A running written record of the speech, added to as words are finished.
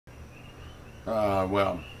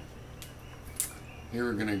Well, here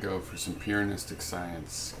we're going to go for some puristic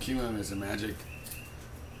science. QM is a magic.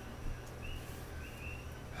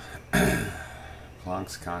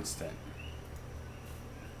 Planck's constant.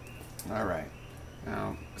 Alright.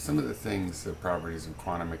 Now, some of the things, the properties of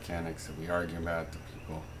quantum mechanics that we argue about that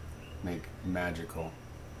people make magical,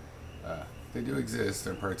 they do exist.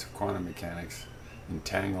 They're parts of quantum mechanics.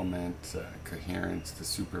 Entanglement, coherence, the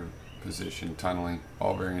superposition, tunneling,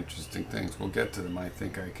 all very interesting things. We'll get to them. I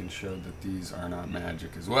think I can show that these are not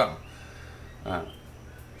magic as well.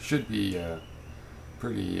 Should be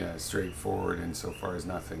pretty straightforward insofar as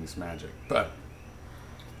nothing's magic. But,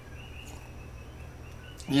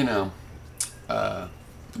 you know,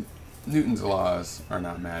 Newton's laws are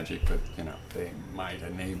not magic, but, you know, they might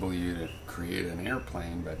enable you to create an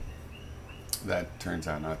airplane, but that turns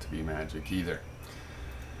out not to be magic either.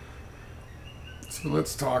 So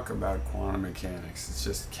let's talk about quantum mechanics. It's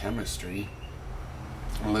just chemistry.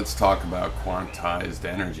 Well, let's talk about quantized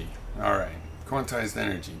energy. Alright, quantized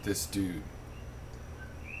energy, this dude.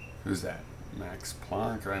 Who's that? Max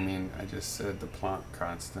Planck? I mean, I just said the Planck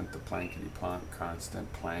constant, the Planckety-Planck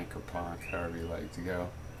constant, Planck or Planck, however you like to go.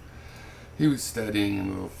 He was studying a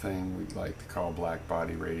little thing we'd like to call black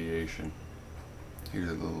body radiation.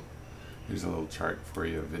 Here's a little chart for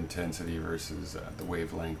you of intensity versus the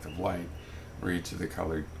wavelength of light, where each of the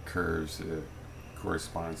colored curves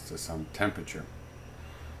corresponds to some temperature.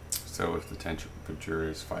 So if the temperature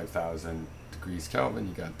is 5,000 degrees Kelvin,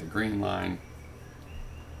 you got the green line,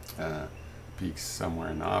 peaks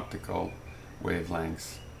somewhere in the optical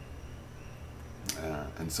wavelengths,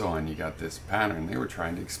 and so on. You got this pattern. They were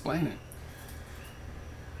trying to explain it.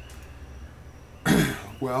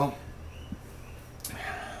 Well,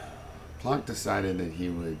 Planck decided that he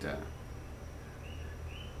would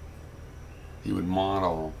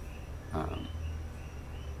model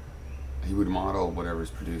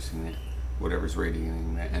whatever's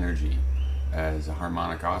radiating the energy as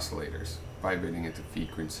harmonic oscillators, vibrating at the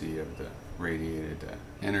frequency of the radiated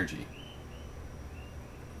energy.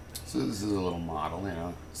 So this is a little model, you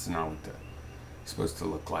know. It's not what it's supposed to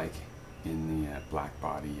look like in the black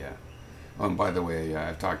body. Oh, and by the way,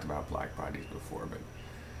 I've talked about black bodies before, but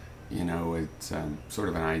you know, it's sort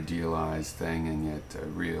of an idealized thing, and yet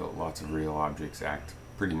lots of real objects act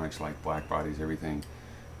pretty much like black bodies. Everything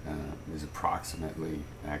is approximately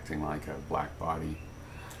acting like a black body,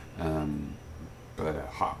 but a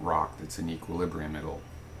hot rock that's in equilibrium, it'll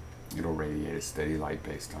radiate a steady light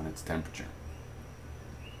based on its temperature.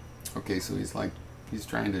 Okay, so he's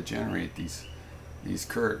trying to generate these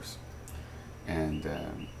curves, and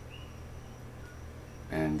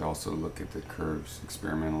also look at the curves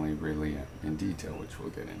experimentally really in detail, which we'll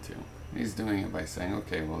get into. And he's doing it by saying,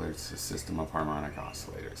 okay, well, there's a system of harmonic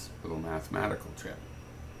oscillators, a little mathematical trick.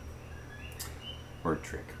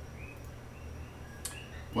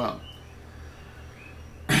 Well,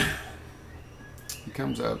 he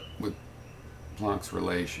comes up with Planck's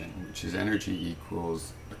relation, which is energy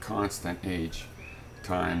equals a constant h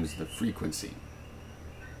times the frequency,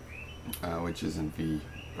 which isn't v,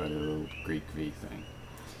 but a little Greek v thing.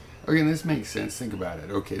 Okay, and this makes sense. Think about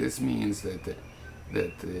it. Okay, this means that the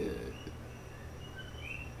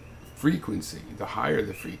frequency, the higher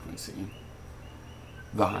the frequency,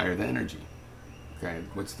 the higher the energy. Okay,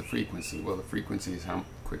 what's the frequency? Well, the frequency is how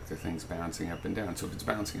quick the thing's bouncing up and down. So if it's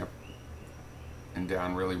bouncing up and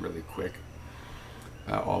down really, really quick,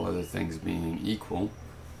 all other things being equal,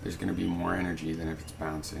 there's going to be more energy than if it's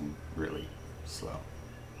bouncing really slow.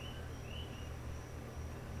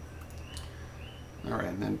 Alright,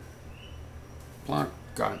 and then Planck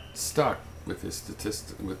got stuck with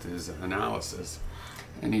his analysis,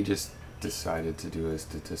 and he just decided to do a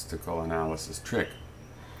statistical analysis trick.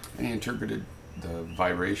 And he interpreted the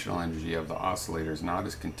vibrational energy of the oscillators not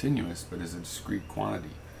as continuous, but as a discrete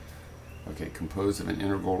quantity. Okay, composed of an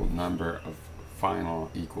integral number of final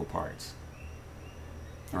equal parts.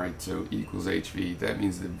 Alright, so equals HV, that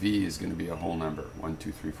means that V is going to be a whole number. 1,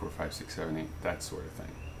 2, 3, 4, 5, 6, 7, 8, that sort of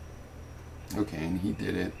thing. Okay, and he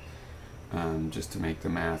did it just to make the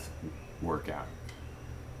math work out.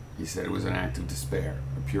 He said it was an act of despair,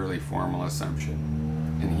 a purely formal assumption,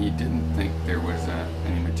 and he didn't think there was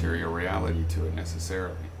any material reality to it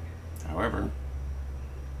necessarily. However,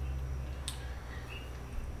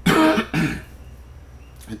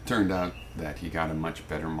 it turned out that he got a much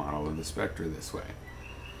better model of the spectra this way.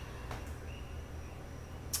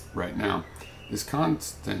 Right now, this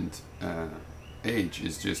constant h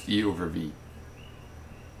is just E over V.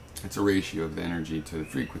 It's a ratio of the energy to the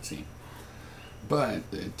frequency. But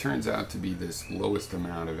it turns out to be this lowest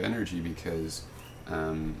amount of energy because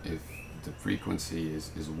if the frequency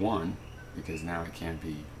is 1, because now it can't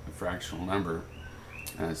be a fractional number.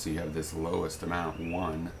 So you have this lowest amount,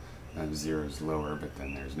 1. 0 is lower, but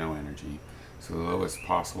then there's no energy. So the lowest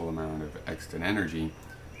possible amount of extant energy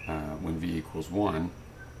when V equals 1,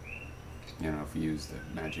 if we use the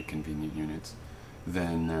magic convenient units,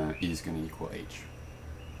 then E is going to equal H.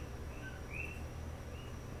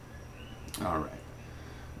 All right.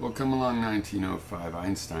 Well, come along 1905,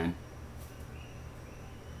 Einstein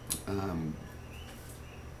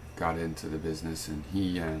got into the business, and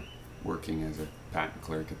he, working as a patent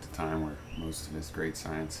clerk at the time where most of his great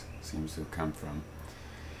science seems to have come from,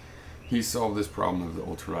 he solved this problem of the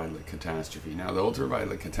ultraviolet catastrophe. Now, the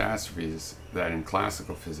ultraviolet catastrophe is that in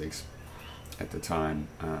classical physics at the time,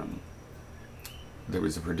 there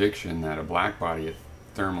was a prediction that a black body at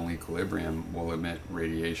thermal equilibrium will emit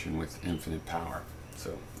radiation with infinite power.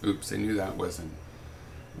 So, oops, they knew that wasn't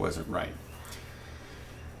right.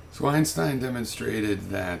 So Einstein demonstrated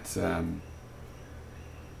that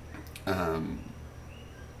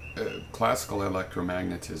classical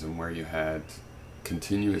electromagnetism, where you had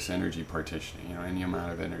continuous energy partitioning, any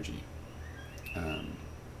amount of energy.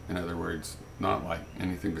 In other words, not like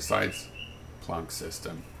anything besides Planck's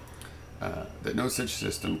system, that no such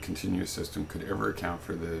system, continuous system, could ever account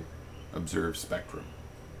for the observed spectrum.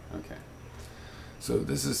 Okay. So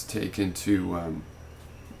this is taken to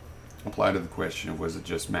apply to the question of, was it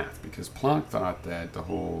just math? Because Planck thought that the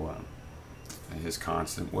whole his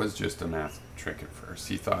constant was just a math trick at first.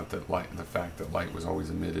 He thought that the fact that light was always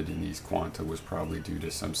emitted in these quanta was probably due to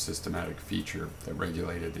some systematic feature that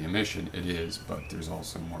regulated the emission. It is, but there's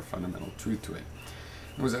also more fundamental truth to it.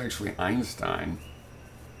 It was actually Einstein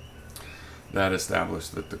that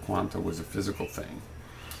established that the quanta was a physical thing,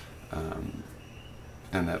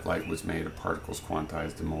 and that light was made of particles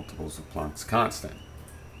quantized in multiples of Planck's constant.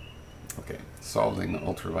 Okay, solving the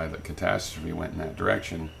ultraviolet catastrophe went in that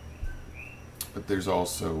direction, but there's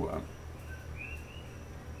also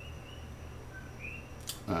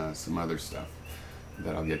some other stuff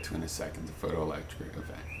that I'll get to in a second, the photoelectric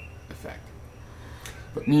effect.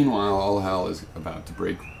 But meanwhile, all hell is about to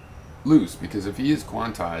break loose, because if E is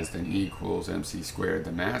quantized and E equals mc squared,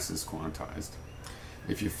 the mass is quantized.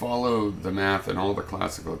 If you follow the math and all the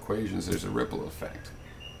classical equations, there's a ripple effect.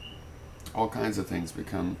 All kinds of things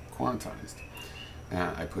become quantized.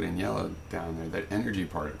 I put in yellow down there that energy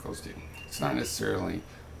particles do. It's not necessarily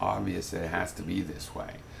obvious that it has to be this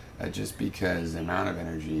way. Just because the amount of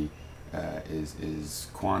energy is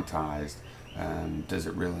quantized, does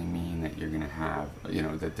it really mean that you're going to have,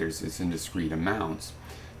 that it's in discrete amounts?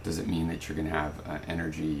 Does it mean that you're going to have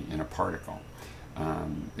energy in a particle?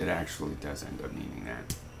 It actually does end up meaning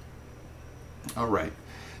that. All right.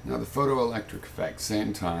 Now, the photoelectric effect,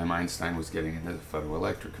 same time Einstein was getting into the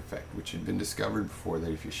photoelectric effect, which had been discovered before,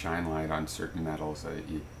 that if you shine light on certain metals,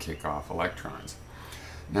 you kick off electrons.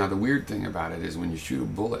 Now, the weird thing about it is when you shoot a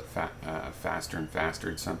bullet faster and faster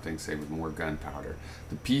at something, say with more gunpowder,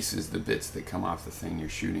 the pieces, the bits that come off the thing you're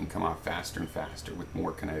shooting come off faster and faster with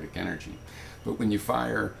more kinetic energy. But when you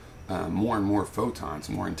fire more and more photons,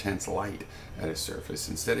 more intense light at a surface,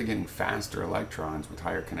 instead of getting faster electrons with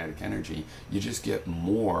higher kinetic energy, you just get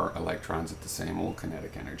more electrons at the same old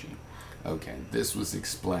kinetic energy. Okay, this was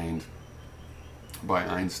explained by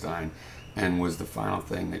Einstein and was the final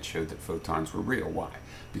thing that showed that photons were real. Why?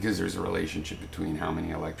 Because there's a relationship between how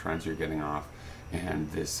many electrons you're getting off and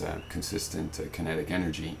this consistent kinetic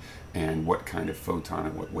energy, and what kind of photon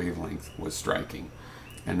at what wavelength was striking.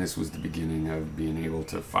 And this was the beginning of being able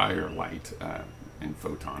to fire light in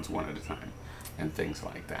photons one at a time, and things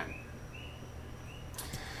like that.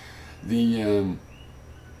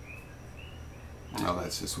 Oh,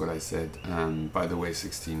 that's just what I said. By the way,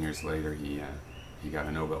 16 years later, he got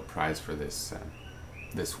a Nobel Prize for this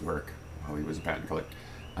work while he was a patent clerk,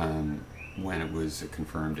 when it was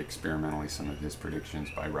confirmed experimentally, some of his predictions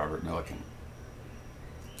by Robert Millikan.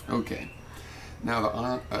 Okay. Now,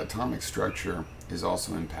 the atomic structure is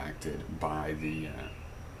also impacted by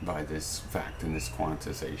this fact and this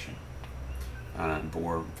quantization.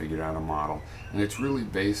 Bohr figured out a model, and it's really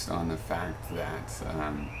based on the fact that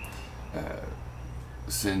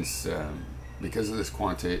because of this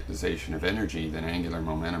quantization of energy, then angular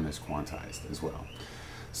momentum is quantized as well.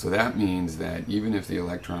 So that means that even if the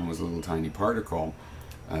electron was a little tiny particle,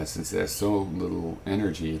 since it has so little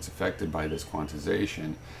energy, it's affected by this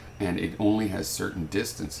quantization, and it only has certain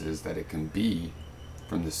distances that it can be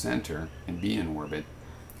from the center and be in orbit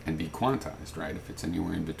and be quantized, right? If it's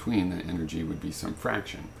anywhere in between, the energy would be some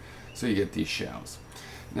fraction. So you get these shells.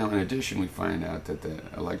 Now, in addition, we find out that the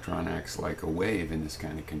electron acts like a wave in this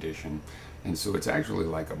kind of condition, and so it's actually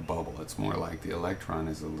like a bubble. It's more like the electron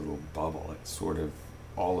is a little bubble. It sort of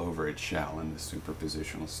all over its shell in the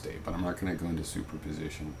superpositional state. But I'm not going to go into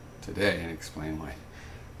superposition today and explain why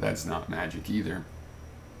that's not magic either.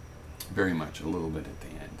 Very much a little bit at the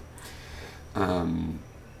end.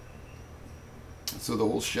 So the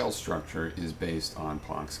whole shell structure is based on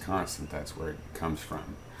Planck's constant. That's where it comes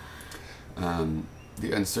from.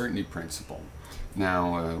 The uncertainty principle.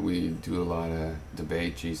 Now, we do a lot of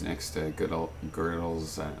debate. Geez, next to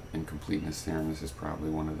Gödel's Incompleteness Theorem, this is probably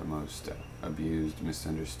one of the most abused,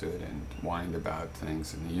 misunderstood, and whined about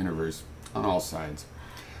things in the universe on all sides.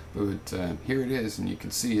 But here it is, and you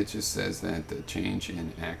can see it just says that the change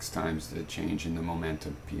in x times the change in the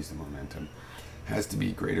momentum, p is the momentum, has to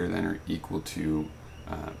be greater than or equal to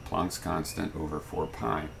Planck's constant over 4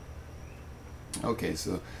 pi. Okay,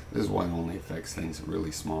 so this is why it only affects things at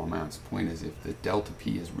really small amounts. The point is, if the delta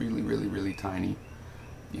p is really, really, really tiny,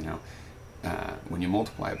 you know, when you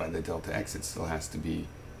multiply it by the delta x, it still has to be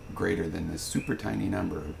greater than this super tiny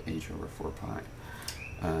number of h over 4 pi.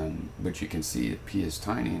 But you can see that p is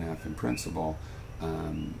tiny enough in principle,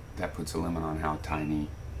 that puts a limit on how tiny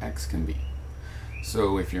x can be.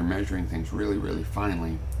 So if you're measuring things really, really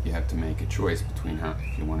finely, you have to make a choice between how,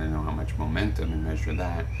 if you want to know how much momentum and measure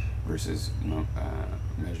that, versus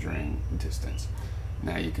measuring distance.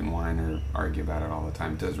 Now you can whine or argue about it all the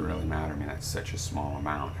time. It doesn't really matter. I mean, that's such a small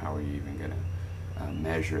amount. How are you even going to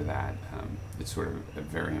measure that? It's sort of a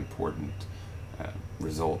very important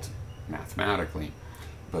result mathematically.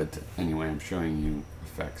 But anyway, I'm showing you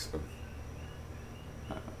effects of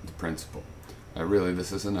the principle. Really,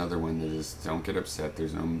 this is another one that is, don't get upset.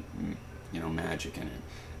 There's no, magic in it.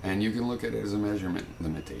 And you can look at it as a measurement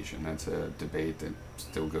limitation. That's a debate that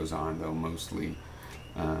still goes on, though mostly,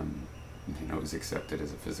 is accepted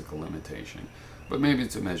as a physical limitation. But maybe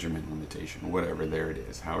it's a measurement limitation, whatever, there it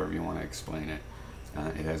is, however you want to explain it.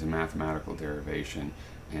 It has a mathematical derivation,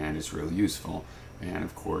 and it's really useful. And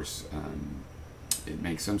of course, it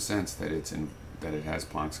makes some sense that that it has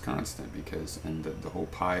Planck's constant, because, and the whole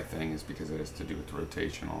pi thing is because it has to do with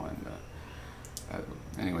rotational. And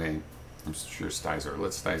anyway, I'm sure let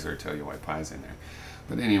Steiser tell you why pi's in there.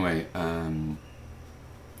 But anyway,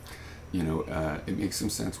 it makes some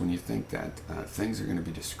sense when you think that things are going to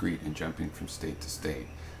be discrete and jumping from state to state.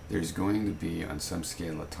 There's going to be, on some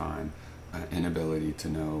scale of time, an ability to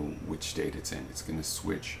know which state it's in. It's going to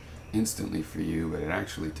switch instantly for you, but it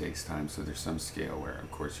actually takes time, so there's some scale where, of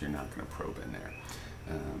course, you're not going to probe in there.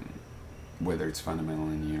 Whether it's fundamental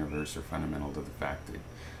in the universe or fundamental to the fact that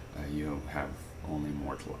you have only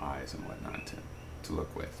mortal eyes and whatnot to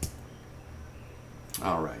look with.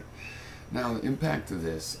 All right. Now, the impact of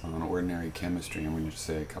this on ordinary chemistry, I'm going to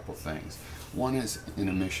say a couple things. One is in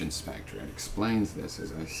emission spectra. It explains this,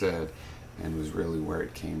 as I said, and was really where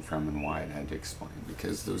it came from and why it had to explain.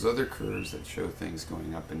 Because those other curves that show things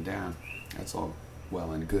going up and down, that's all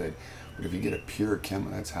well and good. But if you get a pure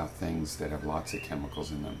that's how things that have lots of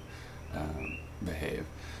chemicals in them behave.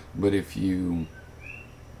 But if you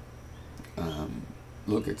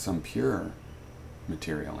look at some pure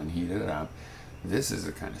material and heat it up, this is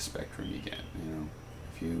the kind of spectrum you get.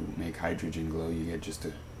 If you make hydrogen glow, you get just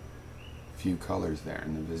a few colors there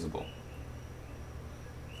in the visible.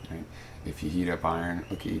 Right? If you heat up iron,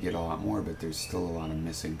 okay, you get a lot more, but there's still a lot of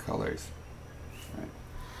missing colors. Right?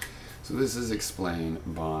 So this is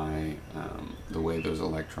explained by the way those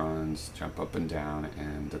electrons jump up and down,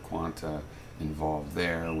 and the quanta involved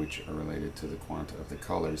there, which are related to the quanta of the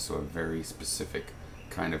colors. So a very specific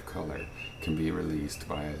kind of color can be released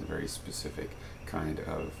by a very specific kind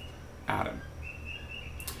of atom.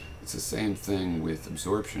 It's the same thing with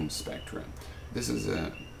absorption spectra. This is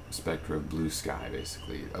a spectra of blue sky,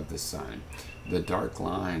 basically, of the sun. The dark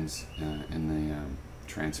lines in the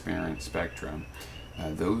transparent spectrum,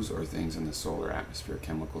 those are things in the solar atmosphere,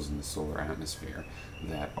 chemicals in the solar atmosphere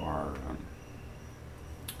that are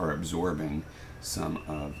absorbing some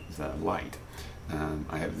of the light.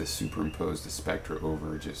 I have this superimposed the spectra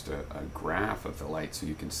over just a graph of the light, so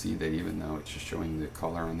you can see that even though it's just showing the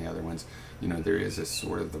color on the other ones, there is a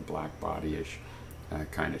sort of the black body-ish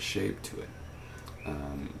kind of shape to it.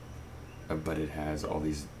 But it has all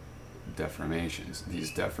these deformations.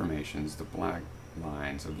 These deformations, the black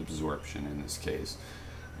lines of absorption in this case,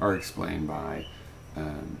 are explained by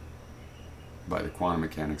the quantum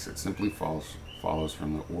mechanics. It simply follows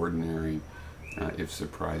from the ordinary, if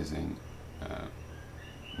surprising,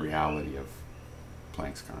 reality of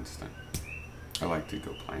Planck's constant. I like to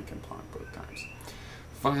go Planck and Planck both times.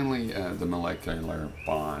 Finally, the molecular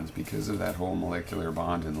bonds. Because of that whole molecular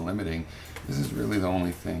bond and limiting, this is really the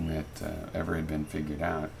only thing that ever had been figured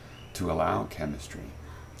out to allow chemistry.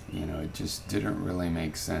 You know, it just didn't really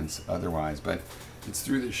make sense otherwise. But it's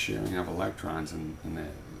through the sharing of electrons and the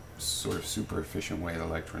sort of super efficient way the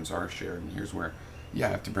electrons are shared. And here's where you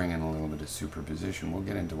have to bring in a little bit of superposition. We'll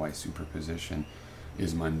get into why superposition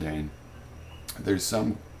is mundane. There's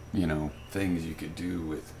some, you know, things you could do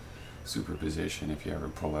with superposition if you ever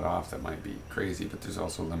pull it off that might be crazy, but there's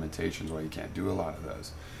also limitations why you can't do a lot of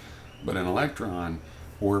those. But an electron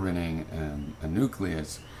orbiting a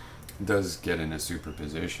nucleus does get in a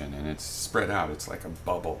superposition, and it's spread out. It's like a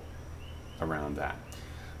bubble around that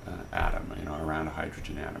atom, you know, around a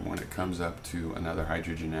hydrogen atom. When it comes up to another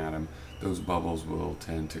hydrogen atom, those bubbles will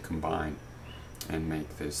tend to combine and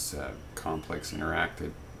make this complex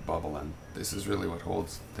interactive bubble, and this is really what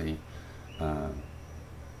holds the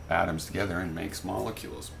atoms together and makes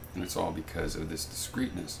molecules. And it's all because of this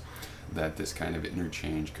discreteness that this kind of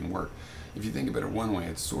interchange can work. If you think about it one way,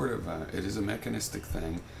 it's sort of it is a mechanistic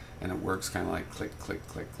thing, and it works kind of like click, click,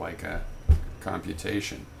 click, like a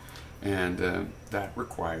computation. And that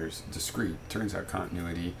requires discrete. Turns out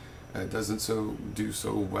continuity doesn't do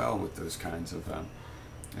so well with those kinds of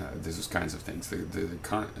things.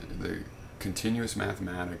 The continuous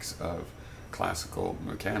mathematics of classical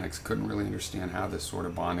mechanics couldn't really understand how this sort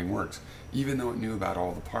of bonding works, even though it knew about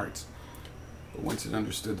all the parts. But once it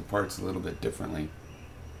understood the parts a little bit differently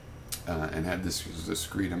and had this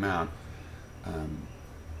discrete amount,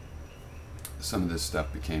 some of this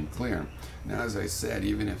stuff became clear. Now, as I said,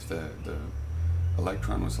 even if the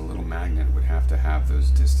electron was a little magnet, it would have to have those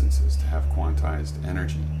distances to have quantized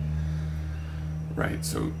energy. Right,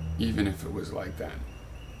 so even if it was like that.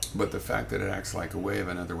 But the fact that it acts like a wave,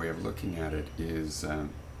 another way of looking at it is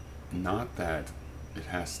not that it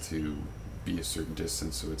has to be a certain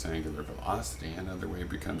distance, so its angular velocity. Another way it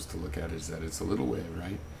becomes to look at it is that it's a little wave,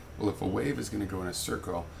 right? Well, if a wave is going to go in a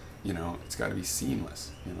circle, you know, it's got to be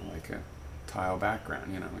seamless, you know, like a tile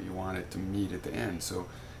background. You know, you want it to meet at the end, so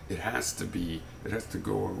it has to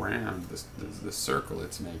go around the circle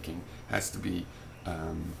it's making, has to be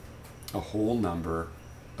a whole number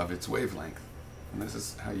of its wavelength. And this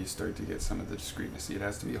is how you start to get some of the discreteness. See, it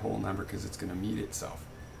has to be a whole number because it's going to meet itself.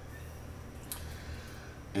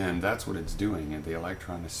 And that's what it's doing. And the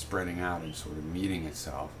electron is spreading out and sort of meeting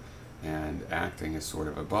itself and acting as sort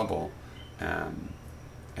of a bubble.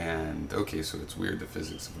 And okay, so it's weird, the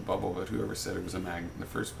physics of a bubble, but whoever said it was a magnet in the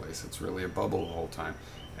first place? It's really a bubble the whole time.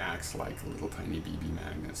 It acts like a little tiny BB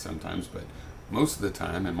magnet sometimes, but most of the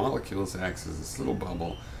time in molecules it acts as this little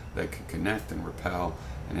bubble that can connect and repel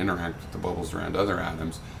and interact with the bubbles around other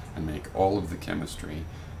atoms and make all of the chemistry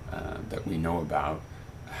that we know about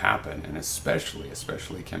happen. And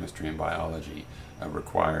especially chemistry and biology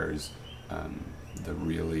requires the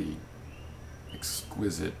really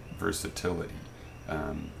exquisite versatility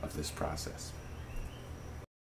of this process.